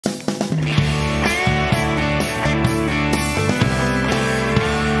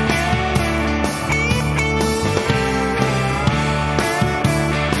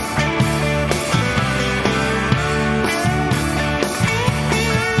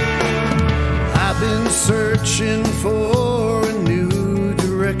searching for a new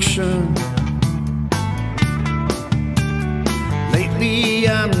direction. Lately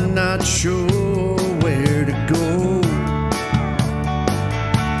I'm not sure where to go.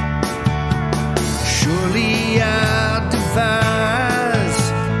 Surely I'll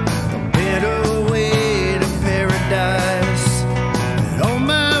devise a better way to paradise. But all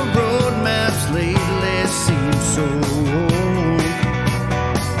my road maps lately seem so old.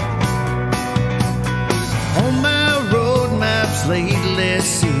 All my road maps lately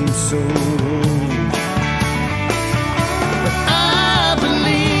seem so old.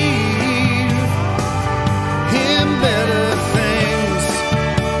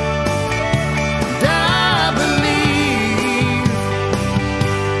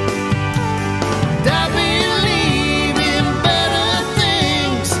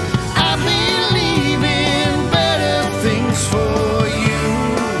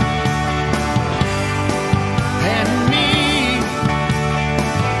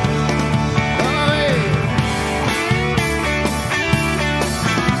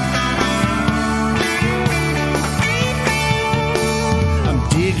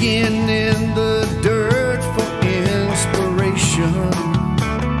 Digging in the dirt for inspiration.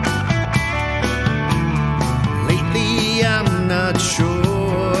 Lately I'm not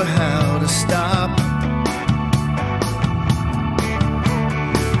sure how to stop.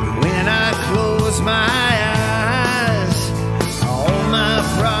 When I close my